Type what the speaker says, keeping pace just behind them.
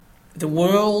the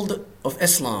world of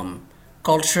Islam,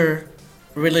 culture,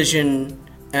 religion,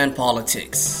 and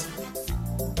politics.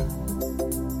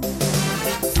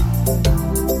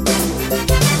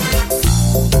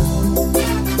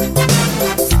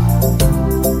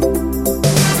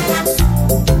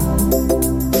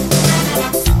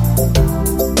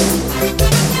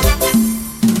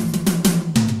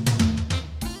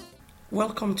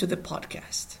 Welcome to the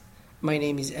podcast. My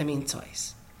name is Amin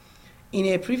Tais. In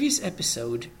a previous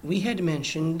episode, we had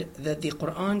mentioned that the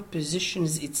Qur'an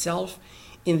positions itself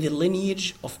in the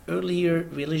lineage of earlier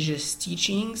religious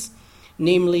teachings,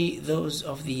 namely those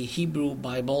of the Hebrew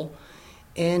Bible,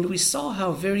 and we saw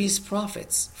how various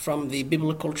prophets from the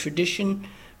biblical tradition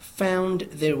found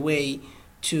their way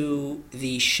to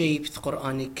the shaped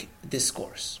Qur'anic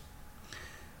discourse.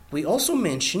 We also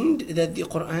mentioned that the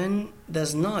Qur'an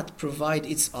does not provide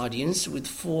its audience with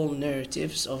full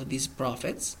narratives of these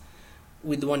prophets,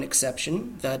 with one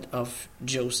exception, that of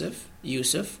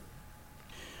Yusuf.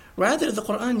 Rather, the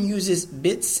Qur'an uses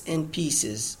bits and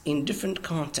pieces in different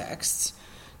contexts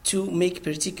to make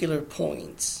particular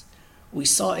points. We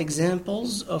saw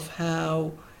examples of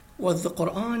how what the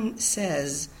Qur'an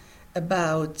says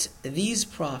about these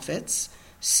prophets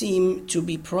seem to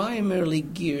be primarily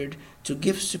geared to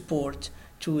give support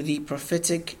to the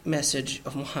prophetic message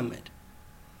of Muhammad.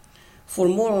 For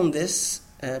more on this,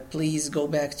 please go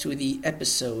back to the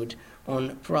episode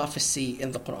on prophecy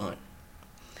in the Quran.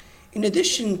 In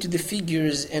addition to the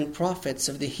figures and prophets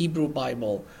of the Hebrew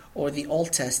Bible or the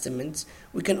Old Testament,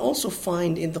 we can also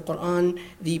find in the Quran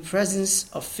the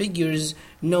presence of figures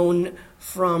known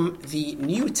from the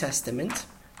New Testament.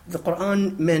 The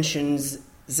Quran mentions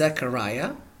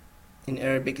Zechariah, in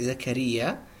Arabic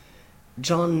Zakaria,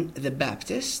 John the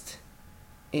Baptist,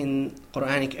 in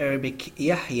Quranic Arabic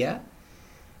Yahya,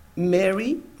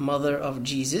 Mary, mother of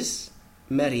Jesus,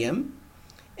 Maryam,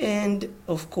 and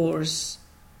of course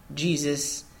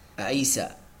Jesus,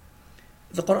 Isa.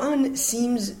 The Quran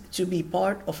seems to be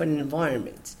part of an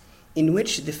environment in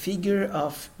which the figure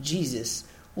of Jesus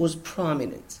was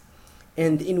prominent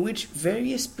and in which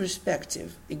various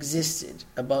perspectives existed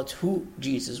about who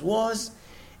Jesus was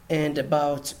and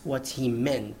about what he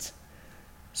meant.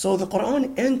 So the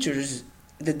Quran enters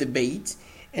the debate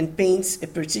and paints a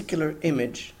particular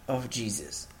image of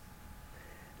Jesus.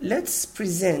 Let's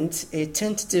present a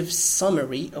tentative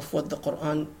summary of what the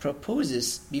Quran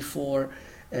proposes before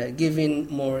giving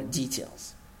more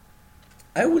details.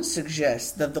 I would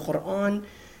suggest that the Quran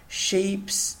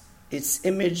shapes its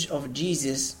image of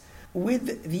Jesus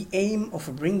with the aim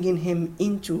of bringing him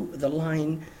into the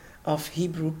line of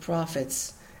Hebrew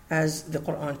prophets as the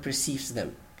Quran perceives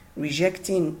them,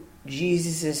 rejecting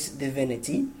Jesus'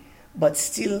 divinity but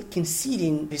still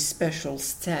conceding his special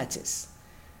status,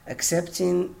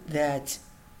 accepting that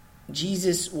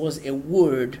Jesus was a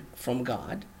word from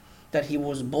God, that he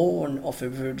was born of a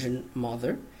virgin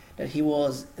mother, that he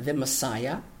was the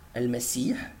Messiah,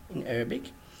 al-Masih in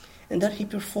Arabic, and that he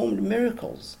performed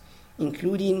miracles,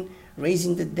 including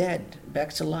raising the dead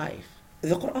back to life.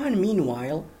 The Quran,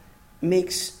 meanwhile,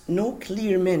 makes no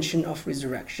clear mention of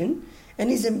resurrection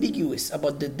and is ambiguous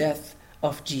about the death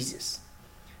of Jesus.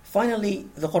 Finally,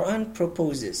 the Quran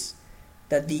proposes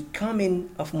that the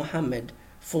coming of Muhammad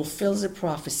fulfills a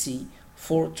prophecy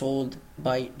foretold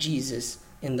by Jesus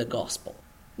in the Gospel.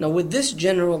 Now, with this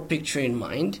general picture in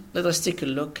mind, let us take a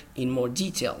look in more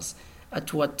details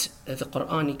at what the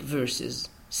Quranic verses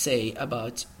say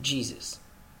about Jesus.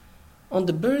 On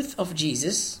the birth of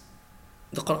Jesus,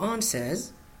 the Quran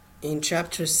says in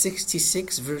chapter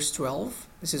 66, verse 12,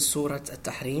 this is Surah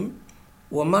At-Tahrim,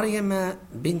 وَمَرْيَمَ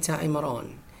بِنْتَ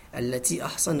عِمْرَانَ التي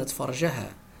أحصنت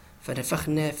فرجها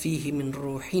فنفخنا فيه من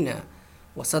روحنا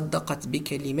وصدقت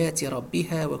بكلمات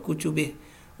ربها وكتبه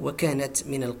وكانت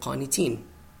من القانتين.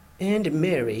 And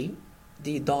Mary,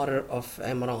 the daughter of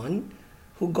Imran,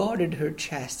 who guarded her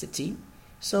chastity,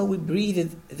 so we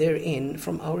breathed therein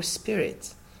from our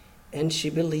spirit, and she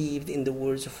believed in the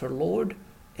words of her Lord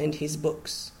and his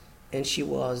books, and she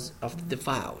was of the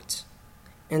devout.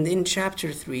 And in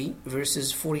chapter 3,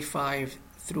 verses 45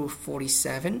 through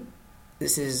 47,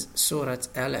 this is Surah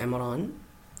Al-Imran,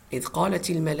 إذ قالت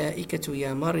الملائكة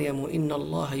يا مريم إن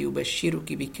الله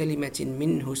يبشرك بكلمة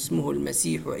منه اسمه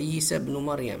المسيح عيسى ابن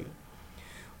مريم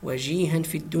وجيها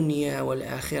في الدنيا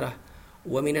والآخرة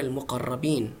ومن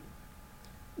المقربين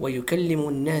ويكلم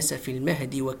الناس في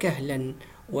المهد وكهلا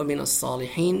ومن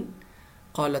الصالحين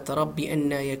قالت رب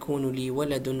أنى يكون لي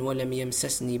ولد ولم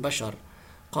يمسسني بشر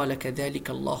قال كذلك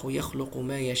الله يخلق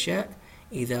ما يشاء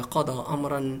إذا قضى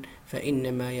أمرا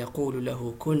فإنما يقول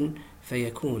له كن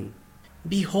فيكون.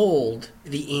 Behold,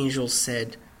 the angel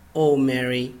said, O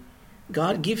Mary,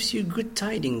 God gives you good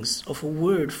tidings of a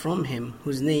word from him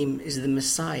whose name is the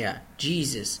Messiah,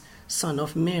 Jesus, son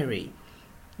of Mary,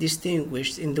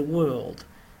 distinguished in the world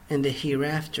and the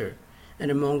hereafter,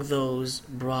 and among those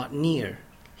brought near.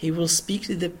 He will speak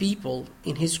to the people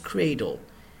in his cradle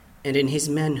and in his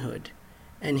manhood,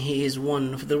 and he is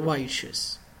one of the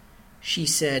righteous. She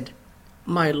said,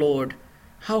 My Lord,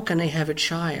 how can I have a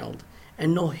child,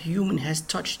 and no human has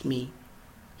touched me?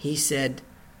 He said,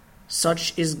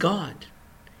 Such is God.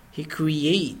 He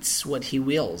creates what he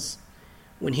wills.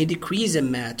 When he decrees a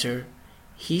matter,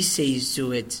 he says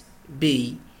to it,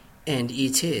 Be, and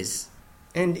it is.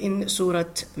 And in Surah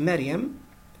Maryam,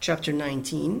 chapter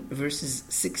 19, verses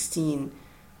 16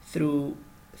 through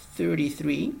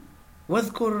 33,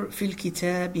 واذكر في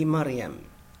الكتاب مريم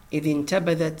إذ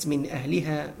انتبذت من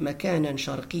أهلها مكانا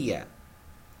شرقيا.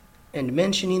 And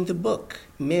mention in the book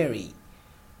Mary,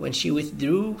 when she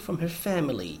withdrew from her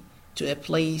family to a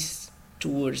place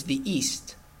towards the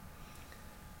east.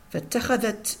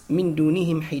 فاتخذت من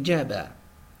دونهم حجابا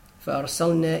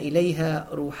فأرسلنا إليها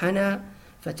روحنا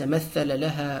فتمثل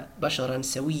لها بشرا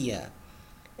سويا.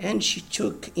 And she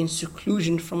took in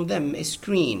seclusion from them a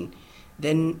screen.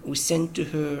 Then we sent to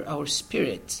her our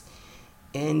spirit,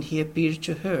 and he appeared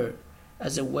to her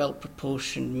as a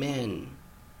well-proportioned man.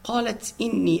 قالت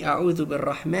إني أعوذ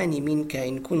بالرحمن منك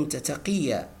إن كنت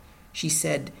تقيا. She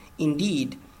said,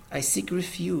 Indeed, I seek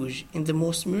refuge in the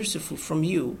most merciful from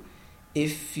you,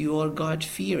 if you are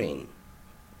God-fearing.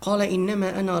 قال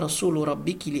إنما أنا رسول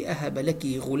ربك لأهب لك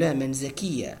غلاما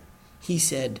زكيا. He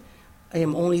said, I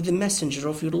am only the messenger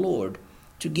of your Lord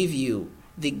to give you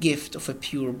the gift of a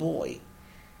pure boy.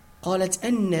 قالت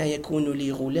أنى يكون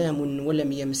لي غلام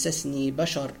ولم يمسسني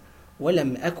بشر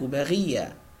ولم أك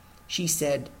بغيا. She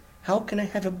said, How can I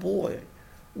have a boy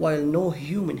while no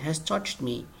human has touched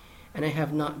me and I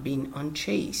have not been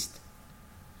unchaste?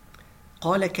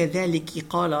 قال كذلك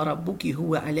قال ربك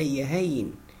هو علي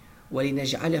هين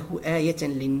ولنجعله آية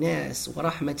للناس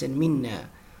ورحمة منا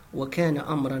وكان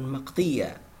أمرا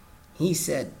مقضيا. He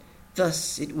said,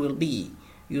 Thus it will be.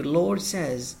 Your Lord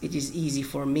says, It is easy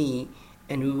for me,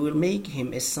 and we will make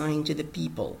him a sign to the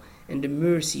people and a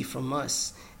mercy from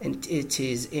us, and it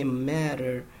is a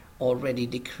matter already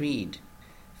decreed.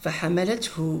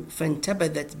 فحملته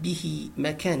فانتبذت به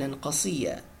مكانا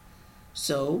قصيا.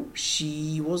 So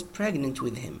she was pregnant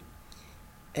with him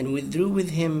and withdrew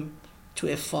with him to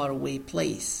a faraway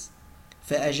place.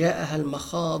 فأجاءها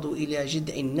المخاض إلى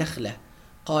جذع النخلة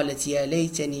قالت يا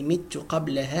ليتني مت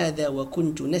قبل هذا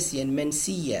وكنت نسيا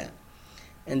منسيا.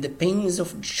 And the pains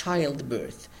of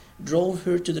childbirth drove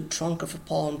her to the trunk of a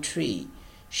palm tree.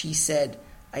 She said,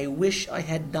 I wish I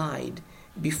had died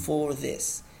before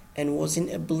this and was in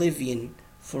oblivion,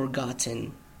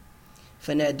 forgotten.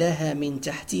 فناداها من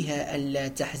تحتها ألا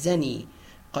تحزني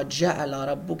قد جعل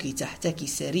ربك تحتك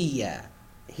سريا.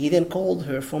 He then called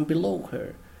her from below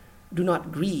her, Do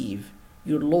not grieve,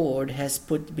 your Lord has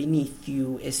put beneath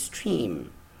you a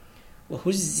stream.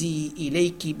 وهزي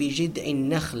إليك بجذع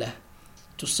النخلة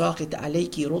تساقط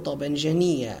عليك رطبا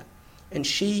جنيا. And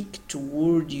shake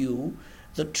toward you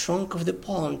the trunk of the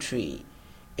palm tree.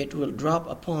 It will drop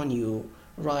upon you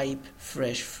ripe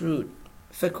fresh fruit.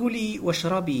 فكلي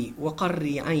واشربي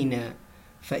وقري عينا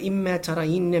فإما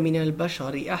ترين من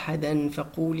البشر أحدا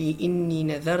فقولي إني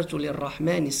نذرت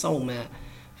للرحمن صوما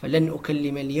فلن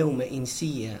أكلم اليوم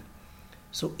إنسيا.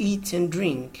 So eat and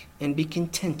drink and be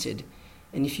contented,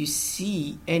 and if you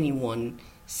see anyone,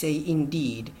 say,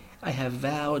 Indeed, I have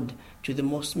vowed to the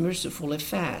most merciful a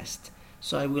fast,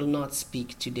 so I will not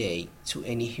speak today to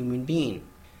any human being.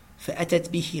 فأتت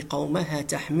به قومها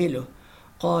تحمله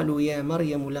قالوا يا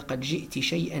مريم لقد جئت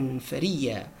شيئا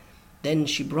فريا. Then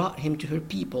she brought him to her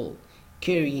people,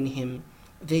 carrying him.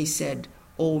 They said,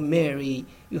 O Mary,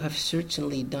 you have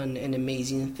certainly done an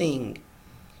amazing thing.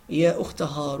 يا أخت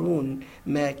هارون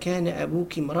ما كان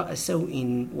أبوك امرأ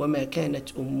سوء وما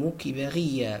كانت أمك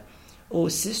بغيا. O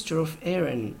sister of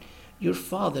Aaron, your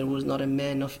father was not a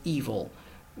man of evil,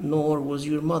 nor was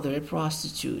your mother a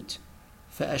prostitute.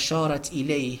 فأشارت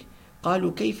إليه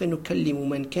قالوا كيف نكلم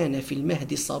من كان في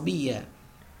المهد صبيا.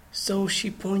 So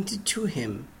she pointed to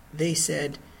him. They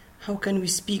said, How can we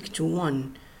speak to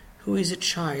one who is a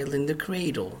child in the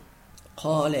cradle?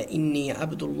 قال إني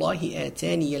عبد الله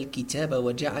آتاني الكتاب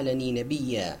وجعلني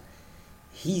نبيا.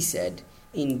 He said,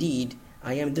 Indeed,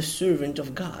 I am the servant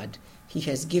of God. He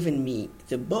has given me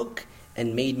the book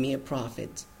and made me a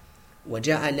prophet.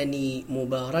 وجعلني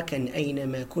مباركا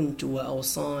أينما كنت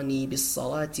وأوصاني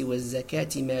بالصلاة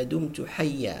والزكاة ما دمت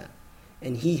حيا.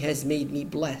 And he has made me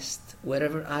blessed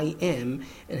wherever I am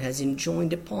and has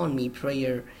enjoined upon me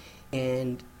prayer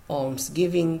and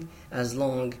almsgiving as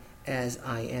long as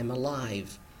I am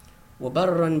alive.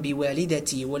 وَبَرًّا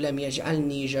بِوَالِدَتِي وَلَمْ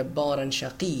يَجْعَلْنِي جَبَّارًا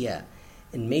شَقِيًّا,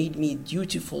 and made me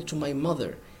dutiful to my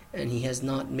mother, and He has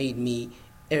not made me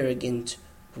arrogant,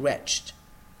 wretched.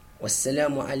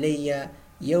 وَالسَّلَامُ عَلَيَّ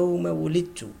يَوْمَ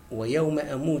وُلِدْتُ وَيَوْمَ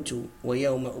أَمُوتُ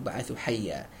وَيَوْمَ أُبْعَثُ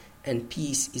حَيًّا, and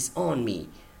peace is on me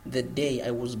the day I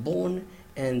was born,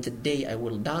 and the day I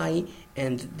will die,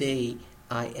 and the day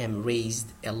I am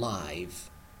raised alive.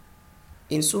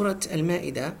 In Surah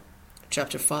Al-Ma'idah,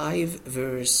 chapter 5,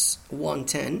 verse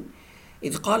 110,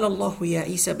 إذ قال الله يا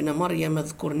عيسى ابن مريم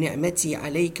اذكر نعمتي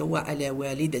عليك وعلى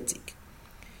والدتك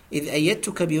إذ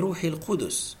أيدتك بروح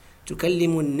القدس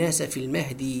تكلم الناس في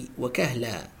المهد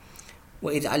وكهلا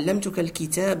وإذ علمتك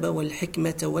الكتاب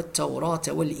والحكمة والتوراة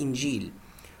والإنجيل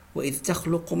وإذ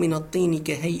تخلق من الطين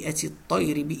كهيئة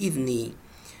الطير بإذني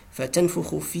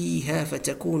فتنفخ فيها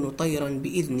فتكون طيرا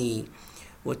بإذني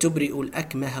وتبرئ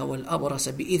الأكمه والأبرص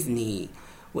بإذني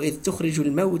وإذ تخرج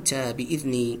الموتى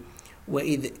بإذني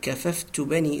وإذ كففت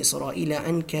بني إسرائيل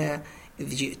عنك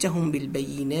إذ جئتهم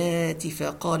بالبينات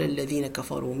فقال الذين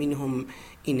كفروا منهم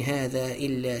إن هذا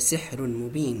إلا سحر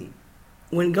مبين.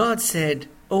 When God said,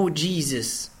 O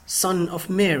Jesus, son of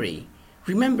Mary,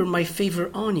 remember my favor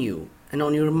on you and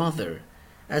on your mother,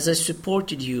 as I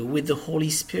supported you with the Holy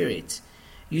Spirit.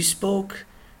 You spoke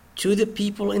to the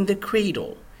people in the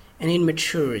cradle and in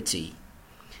maturity.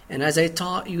 And as I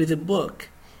taught you the book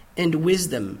and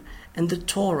wisdom and the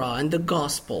Torah and the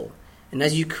gospel, and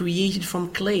as you created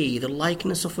from clay the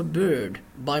likeness of a bird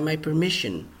by my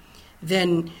permission,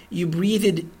 then you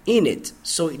breathed in it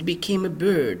so it became a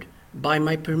bird by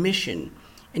my permission,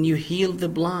 and you healed the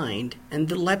blind and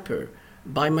the leper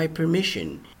by my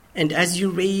permission, and as you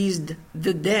raised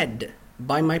the dead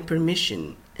by my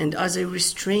permission, and as I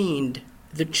restrained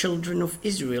the children of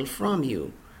Israel from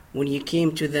you when you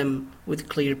came to them with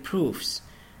clear proofs.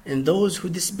 And those who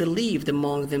disbelieved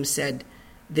among them said,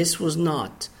 this was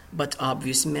not but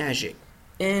obvious magic.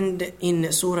 And in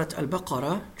Surah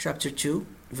Al-Baqarah, chapter 2,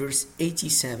 verse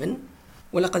 87,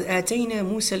 وَلَقَدْ آتَيْنَا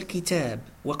مُوسَى الْكِتَابَ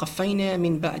وَقَفَّيْنَا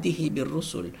مِنْ بَعْدِهِ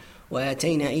بِالرُّسُلِ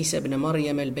وَآتَيْنَا عِيسَى ابْنَ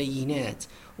مَرْيَمَ الْبَيِّنَاتِ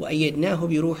وَأَيَّدْنَاهُ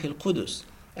بِرُوحِ الْقُدُسِ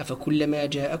أَفَكُلَّمَا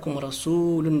جَاءَكُمْ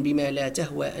رَسُولٌ بِمَا لَا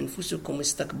تَهْوَى أَنفُسُكُمْ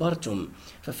اسْتَكْبَرْتُمْ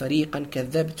فَفَرِيقًا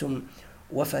كَذَّبْتُمْ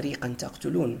وَفَرِيقًا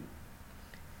تَقْتُلُونَ.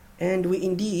 And we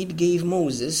indeed gave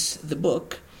Moses the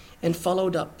book and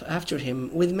followed up after him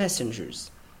with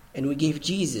messengers. And we gave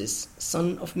Jesus,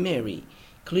 son of Mary,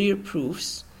 clear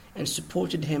proofs and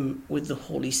supported him with the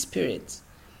Holy Spirit.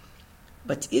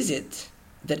 But is it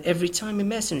that every time a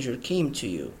messenger came to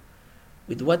you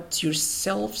with what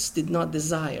yourselves did not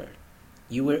desire,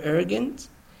 you were arrogant,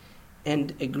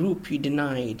 and a group you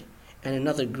denied and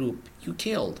another group you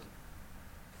killed?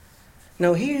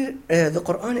 Now here the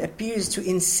Quran appears to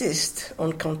insist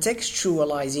on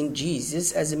contextualizing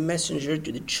Jesus as a messenger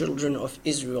to the children of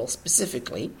Israel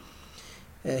specifically.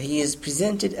 He is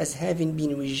presented as having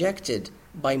been rejected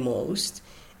by most,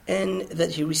 and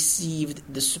that he received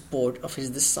the support of his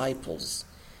disciples,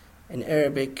 in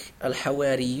Arabic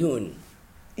al-Hawariyun.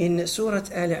 In Surah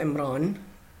Al-Imran,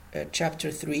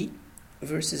 chapter 3,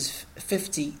 verses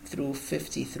 50 through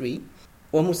 53,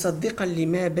 وَمُصَدِّقًا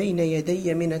لِمَا بَيْنَ يَدَيَّ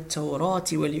مِنَ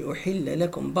التَّوْرَاةِ وَلِأُحِلَّ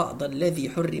لَكُمْ بَعْضَ الَّذِي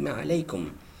حُرِّمَ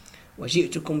عَلَيْكُمْ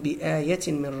وَجِئْتُكُمْ بِآيَةٍ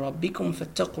مِّن رَبِّكُمْ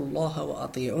فَاتَّقُوا اللَّهَ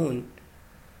وَأَطِيعُونَ.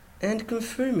 And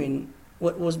confirming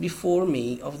what was before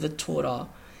me of the Torah,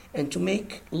 and to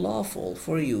make lawful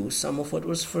for you some of what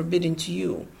was forbidden to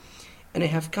you. And I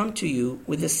have come to you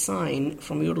with a sign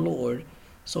from your Lord,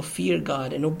 so fear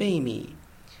God and obey me.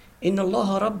 إِنَّ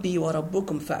اللَّهَ رَبِّي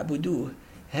وَرَبُّكُمْ فَاعْبُدُوهُ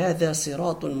هَذَا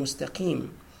صِرَاطٌ مُسْتَقِيمٌ.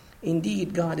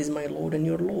 Indeed, God is my Lord and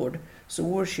your Lord, so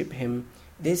worship Him.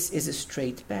 This is a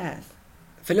straight path.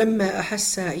 فَلَمَّا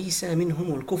أَحَسَّ عِيسَى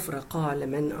مِنْهُمُ الْكُفْرَ قَالَ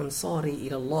مَنْ أَنصَارِي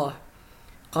إِلَى اللَّهِ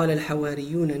قال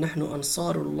الحواريون نحن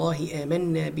أنصار الله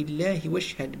آمنا بالله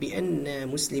واشهد بأننا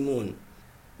مسلمون.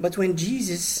 But when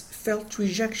Jesus felt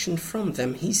rejection from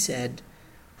them, he said,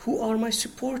 who are my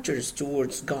supporters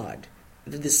towards God?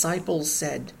 The disciples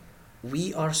said,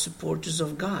 we are supporters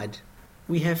of God.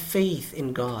 We have faith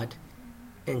in God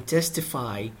and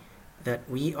testify that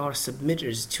we are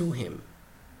submitters to Him.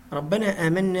 ربنا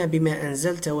آمنا بما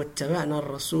أنزلت واتبعنا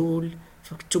الرسول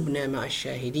فاكتبنا مع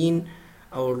الشاهدين.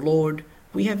 Our Lord,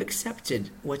 we have accepted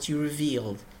what you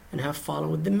revealed and have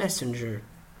followed the messenger,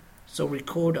 so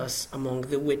record us among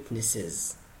the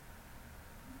witnesses.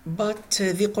 But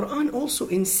the Quran also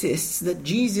insists that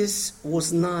Jesus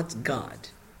was not God,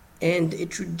 and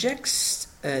it rejects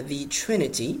the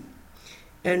Trinity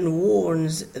and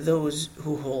warns those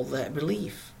who hold that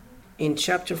belief. In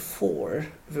chapter 4,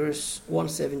 verse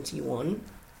 171,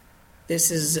 This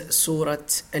is Surah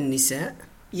An-Nisa.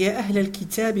 يا أهل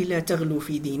الكتاب لا تغلوا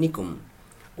في دينكم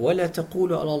ولا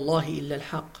تقولوا على الله إلا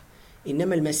الحق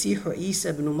إنما المسيح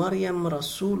عيسى بن مريم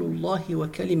رسول الله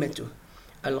وكلمته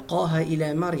ألقاها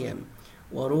إلى مريم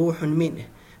وروح منه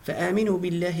فآمنوا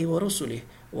بالله ورسله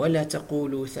ولا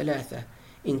تقولوا ثلاثة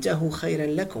انتهوا خيرا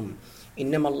لكم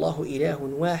إنما الله إله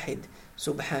واحد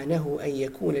سبحانه أن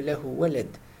يكون له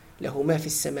ولد له ما في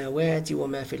السماوات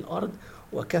وما في الأرض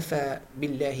وكفى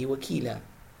بالله وكيلا.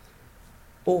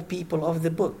 O people of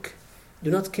the book, do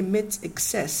not commit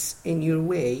excess in your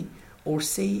way or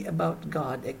say about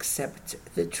God except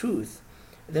the truth.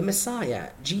 The Messiah,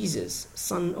 Jesus,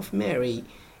 son of Mary,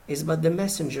 is but the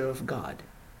messenger of God,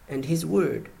 and his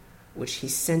word, which he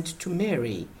sent to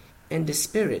Mary, and the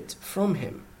Spirit from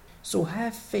him. So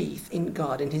have faith in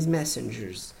God and his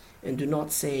messengers, and do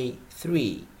not say,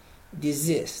 3,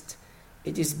 desist,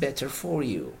 it is better for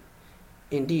you.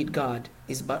 Indeed, God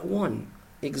is but one.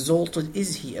 Exalted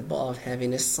is he above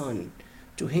having a son.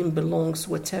 To him belongs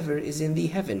whatever is in the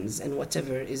heavens and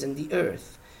whatever is in the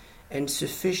earth, and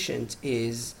sufficient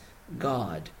is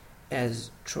God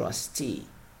as trustee.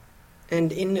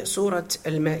 And in Surah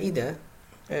Al-Ma'idah,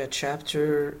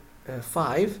 chapter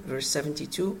 5, verse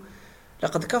 72,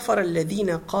 لقد كفر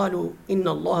الذين قالوا إن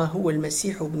الله هو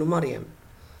المسيح ابن مريم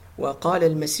وقال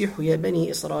المسيح يا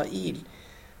بني إسرائيل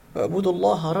اعبدوا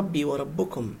الله ربي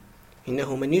وربكم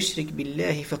إنه من يشرك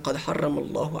بالله فقد حرم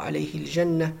الله عليه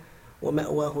الجنة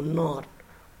ومأواه النار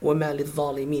وما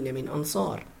للظالمين من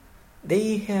أنصار.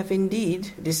 They have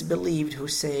indeed disbelieved who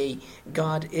say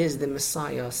God is the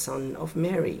Messiah, son of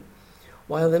Mary,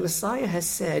 while the Messiah has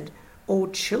said, O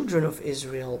children of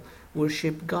Israel,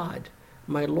 worship God,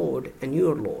 my Lord and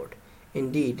your Lord.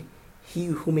 Indeed, he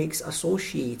who makes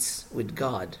associates with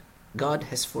God, God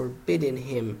has forbidden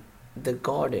him the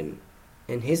garden,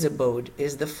 and his abode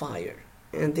is the fire,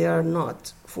 and there are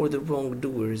not for the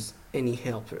wrongdoers any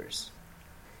helpers.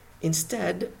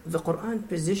 Instead, the Qur'an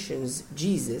positions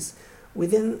Jesus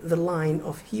within the line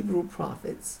of Hebrew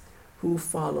prophets who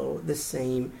follow the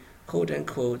same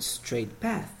quote-unquote straight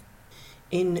path.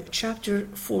 In chapter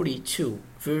 42,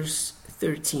 verse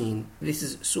 13, this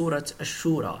is Surah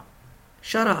Ash-Shura.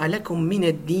 شرع لكم من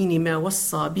الدين ما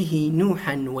وصى به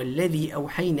نوحا والذي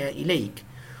أوحينا إليك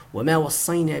وما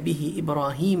وصينا به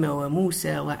إبراهيم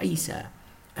وموسى وعيسى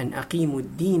أن أقيموا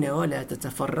الدين ولا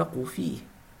تتفرقوا فيه.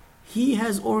 He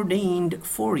has ordained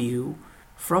for you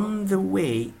from the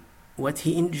way what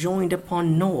he enjoined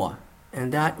upon Noah,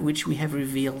 and that which we have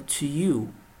revealed to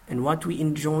you, and what we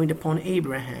enjoined upon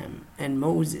Abraham and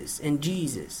Moses and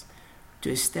Jesus, to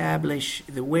establish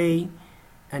the way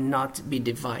and not be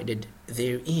divided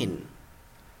therein.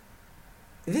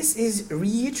 This is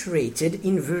reiterated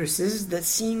in verses that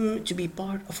seem to be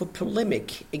part of a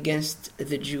polemic against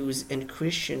the Jews and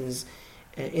Christians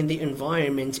in the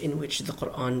environment in which the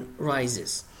Quran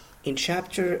rises. In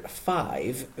chapter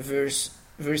 5,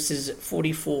 verses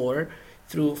 44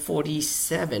 through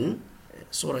 47,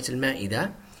 Surah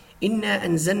Al-Ma'idah, إِنَّا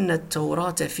أَنزَلْنَا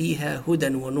التَّوْرَاةَ فِيهَا هُدًى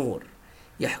وَنُورٌ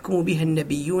يحكم بها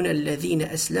النبيون الذين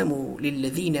أسلموا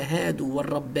للذين هادوا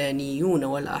والربانيون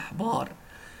والأحبار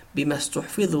بما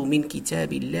استحفظوا من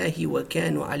كتاب الله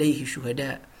وكانوا عليه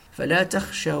شهداء فلا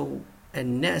تخشوا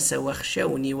الناس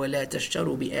واخشوني ولا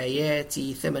تشتروا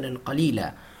بآياتي ثمنا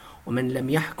قليلا ومن لم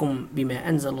يحكم بما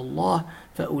أنزل الله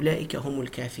فأولئك هم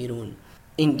الكافرون.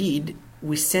 Indeed,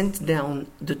 we sent down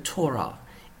the Torah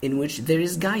in which there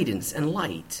is guidance and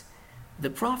light. The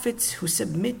prophets who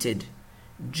submitted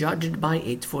judged by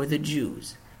it for the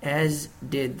Jews, as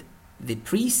did the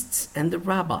priests and the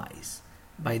rabbis,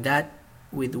 by that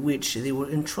with which they were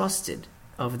entrusted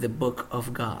of the book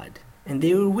of God, and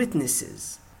they were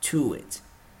witnesses to it.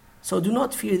 So do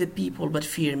not fear the people, but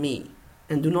fear me,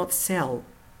 and do not sell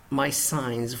my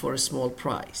signs for a small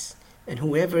price. And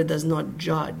whoever does not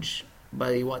judge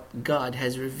by what God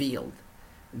has revealed,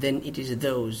 then it is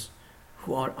those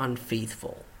who are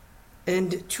unfaithful.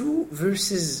 And 2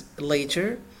 verses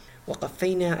later,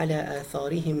 وَقَفَّيْنَا عَلَى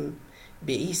آثَارِهِمْ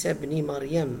بِعِيسَى بْنِ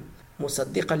مَرْيَمَ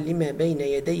مُصَدِّقًا لِمَا بَيْنَ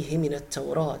يَدَيْهِ مِنَ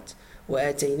التَّوْرَاةِ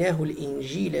وَآتَيْنَاهُ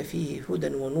الْإِنْجِيلَ فِيهِ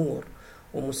هُدًى وَنُورٌ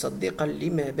وَمُصَدِّقًا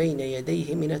لِمَا بَيْنَ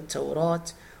يَدَيْهِ مِنَ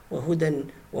التَّوْرَاةِ وَهُدًى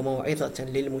وَمَوْعِظَةً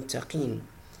لِلْمُتَّقِينَ.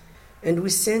 And we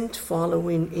sent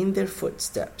following in their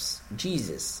footsteps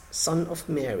Jesus, son of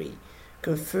Mary,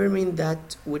 confirming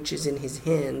that which is in his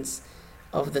hands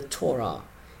of the Torah,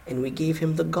 and we gave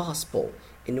him the gospel,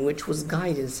 in which was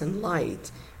guidance and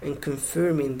light, and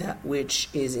confirming that which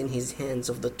is in his hands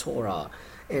of the Torah,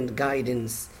 and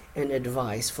guidance and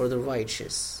advice for the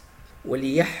righteous.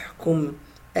 وَلِيَحْكُمْ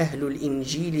أَهْلُ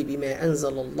الْإِنْجِيلِ بِمَا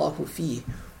أَنزَلَ اللَّهُ فِيهِ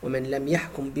وَمَنْ لَمْ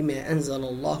يَحْكُمْ بِمَا أَنزَلَ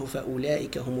اللَّهُ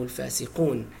فَأُولَٰئِكَ هُمُ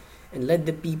الْفَاسِقُونَ. And let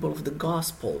the people of the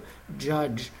gospel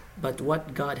judge but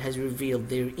what God has revealed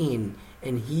therein,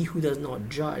 and he who does not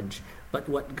judge but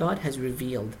what God has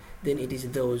revealed, then it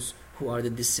is those who are the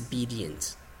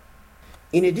disobedient.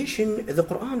 In addition, the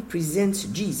Quran presents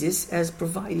Jesus as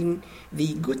providing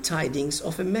the good tidings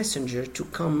of a messenger to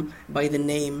come by the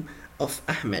name of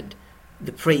Ahmad,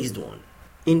 the praised one.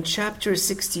 In chapter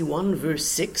 61, verse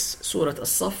 6, Surah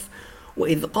As-Saff,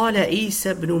 وَإِذْ قَالَ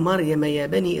عِيسَى ابْنُ مَرْيَمَ يَا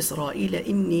بَنِي إِسْرَائِيلَ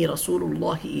إِنِّي رَسُولُ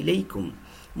اللَّهِ إِلَيْكُمْ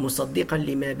مُصَدِّقًا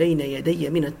لِمَا بَيْنَ يَدَيَّ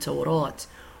مِنَ التَّوْرَاةِ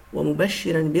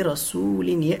وَمُبَشِّرًا بِرَسُولٍ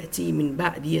يَأْتِي مِنْ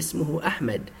بَعْدِي اسْمُهُ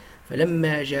أَحْمَدُ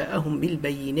فَلَمَّا جَاءَهُمْ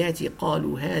بِالْبَيِّنَاتِ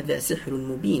قَالُوا هَذَا سِحْرٌ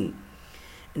مُبِينٌ.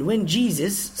 And when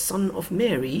Jesus, son of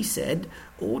Mary, said,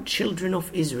 O children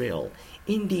of Israel,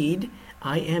 indeed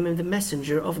I am the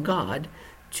messenger of God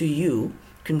to you,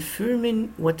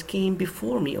 confirming what came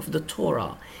before me of the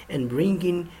Torah, and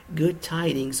bringing good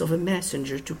tidings of a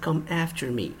messenger to come after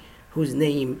me, whose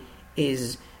name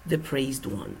is the Praised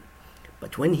One.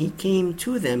 But when he came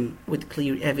to them with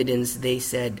clear evidence, they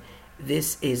said,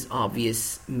 this is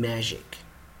obvious magic.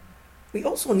 We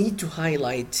also need to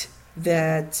highlight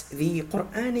that the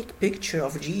Qur'anic picture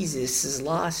of Jesus'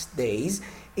 last days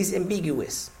is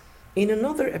ambiguous. In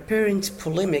another apparent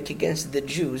polemic against the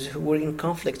Jews who were in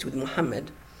conflict with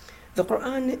Muhammad, the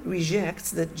Quran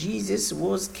rejects that Jesus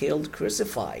was killed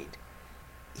crucified.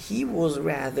 He was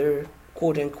rather,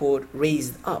 quote-unquote,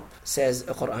 raised up, says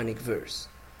a Quranic verse.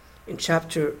 In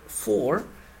chapter 4,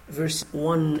 verse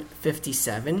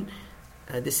 157,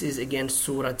 this is again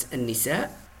Surah An-Nisa,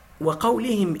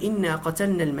 وَقَوْلِهِمْ إِنَّا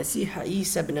قَتَلْنَا الْمَسِيحَ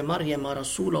عِيسَى بْنَ مَرْيَمَ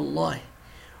رَسُولَ اللَّهِ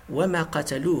وَمَا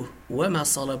قَتَلُوهُ وَمَا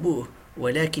صَلَبُوهُ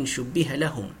ولكن شبه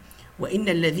لهم وإن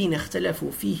الذين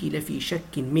اختلفوا فيه لفي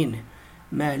شك منه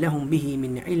ما لهم به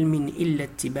من علم إلا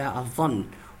اتباع الظن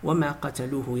وما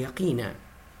قتلوه يقينا.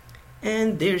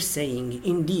 And they're saying,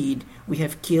 indeed, we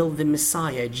have killed the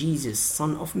Messiah, Jesus,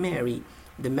 son of Mary,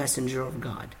 the messenger of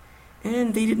God.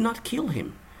 And they did not kill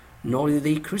him, nor did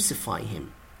they crucify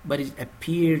him, but it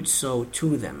appeared so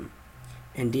to them.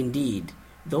 And indeed,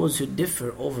 those who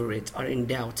differ over it are in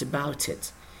doubt about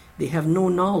it. They have no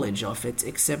knowledge of it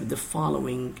except the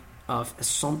following of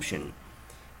assumption,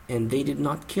 and they did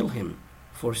not kill him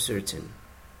for certain.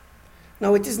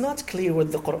 Now, it is not clear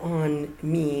what the Quran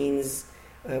means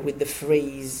with the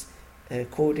phrase,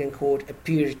 quote-unquote,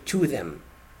 appeared to them,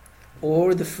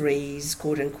 or the phrase,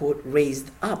 quote-unquote, raised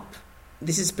up.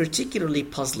 This is particularly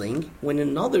puzzling when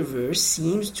another verse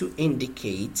seems to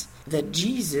indicate that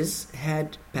Jesus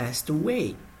had passed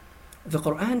away. The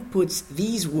Quran puts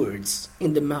these words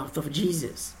in the mouth of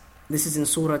Jesus. This is in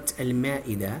Surah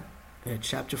Al-Ma'idah,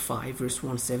 chapter 5, verse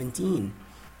 117.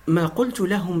 ما قلت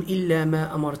لهم إلا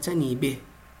ما أمرتني به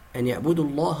أن يعبدوا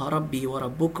الله ربي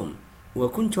وربكم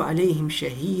وكنت عليهم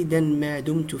شهيدا ما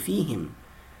دمت فيهم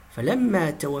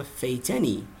فلما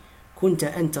توفيتني كنت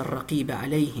أنت الرقيب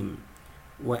عليهم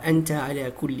وأنت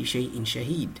على كل شيء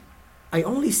شهيد. I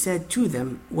only said to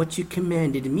them what you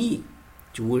commanded me,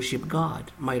 to worship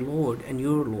God, my Lord and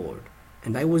your Lord,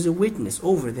 and I was a witness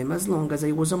over them as long as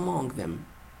I was among them.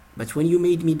 But when you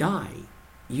made me die,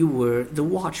 you were the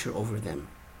watcher over them.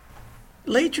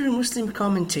 Later Muslim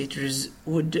commentators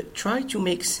would try to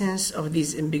make sense of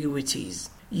these ambiguities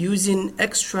using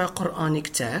extra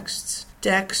Quranic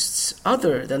texts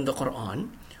other than the Quran,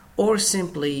 or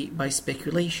simply by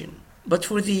speculation. But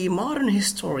for the modern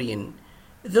historian,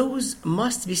 those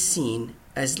must be seen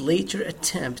as later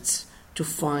attempts to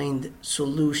find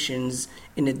solutions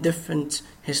in a different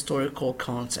historical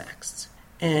context,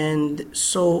 and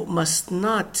so must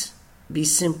not be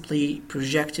simply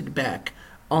projected back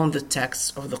on the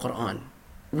texts of the Quran.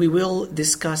 We will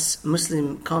discuss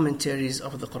Muslim commentaries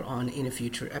of the Quran in a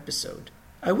future episode.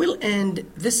 I will end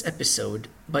this episode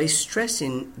by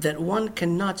stressing that one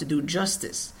cannot do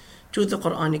justice to the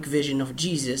Quranic vision of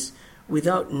Jesus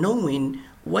without knowing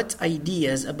what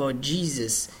ideas about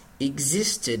Jesus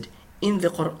existed in the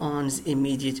Quran's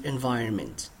immediate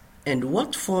environment, and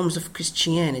what forms of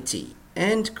Christianity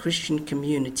and Christian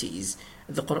communities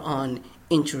the Quran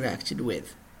interacted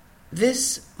with.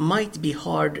 This might be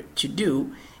hard to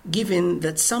do given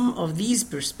that some of these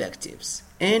perspectives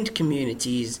and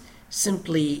communities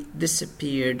simply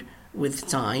disappeared with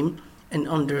time and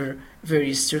under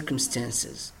various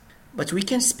circumstances. But we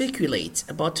can speculate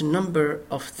about a number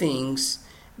of things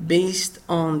based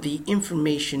on the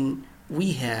information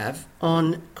we have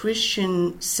on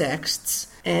Christian sects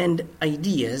and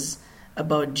ideas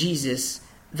about Jesus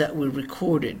that were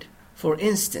recorded. For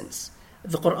instance,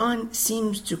 the Quran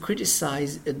seems to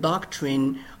criticize a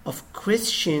doctrine of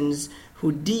Christians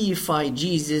who deify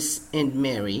Jesus and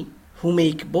Mary, who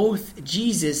make both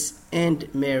Jesus and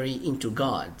Mary into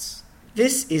gods.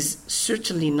 This is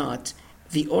certainly not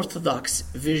the orthodox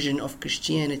vision of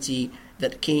Christianity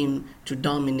that came to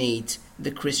dominate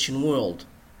the Christian world.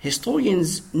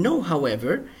 Historians know,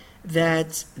 however,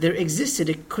 that there existed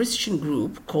a Christian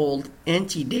group called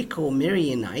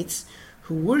Anti-Deco-Marianites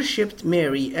who worshipped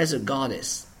Mary as a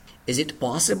goddess. Is it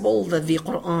possible that the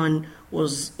Qur'an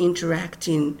was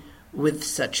interacting with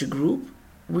such a group?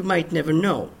 We might never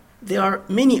know. There are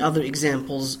many other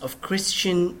examples of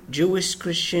Christian, Jewish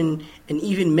Christian, and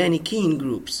even Manichaean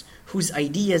groups whose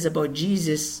ideas about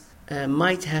Jesus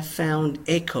might have found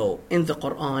echo in the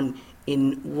Qur'an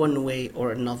in one way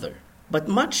or another. But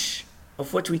much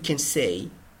of what we can say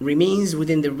remains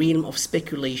within the realm of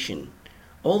speculation,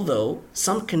 although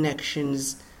some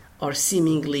connections are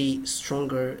seemingly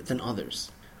stronger than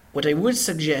others. What I would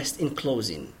suggest in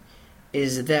closing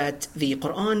is that the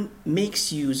Qur'an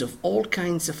makes use of all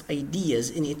kinds of ideas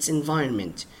in its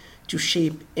environment to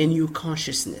shape a new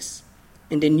consciousness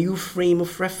and a new frame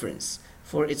of reference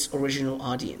for its original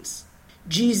audience.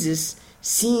 Jesus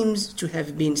seems to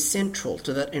have been central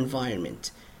to that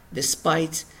environment,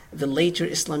 despite the later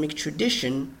Islamic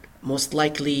tradition, most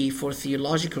likely for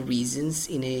theological reasons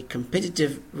in a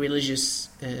competitive religious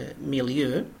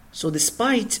milieu. So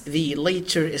despite the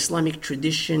later Islamic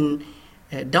tradition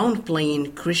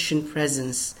downplaying Christian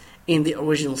presence in the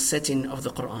original setting of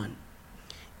the Qur'an,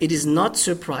 it is not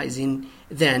surprising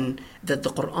then that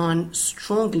the Qur'an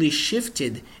strongly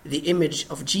shifted the image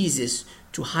of Jesus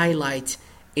to highlight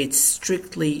its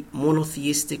strictly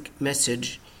monotheistic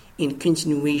message in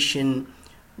continuation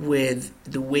with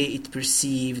the way it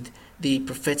perceived the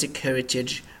prophetic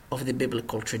heritage of the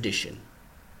biblical tradition.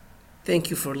 Thank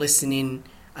you for listening.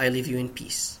 I leave you in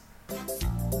peace.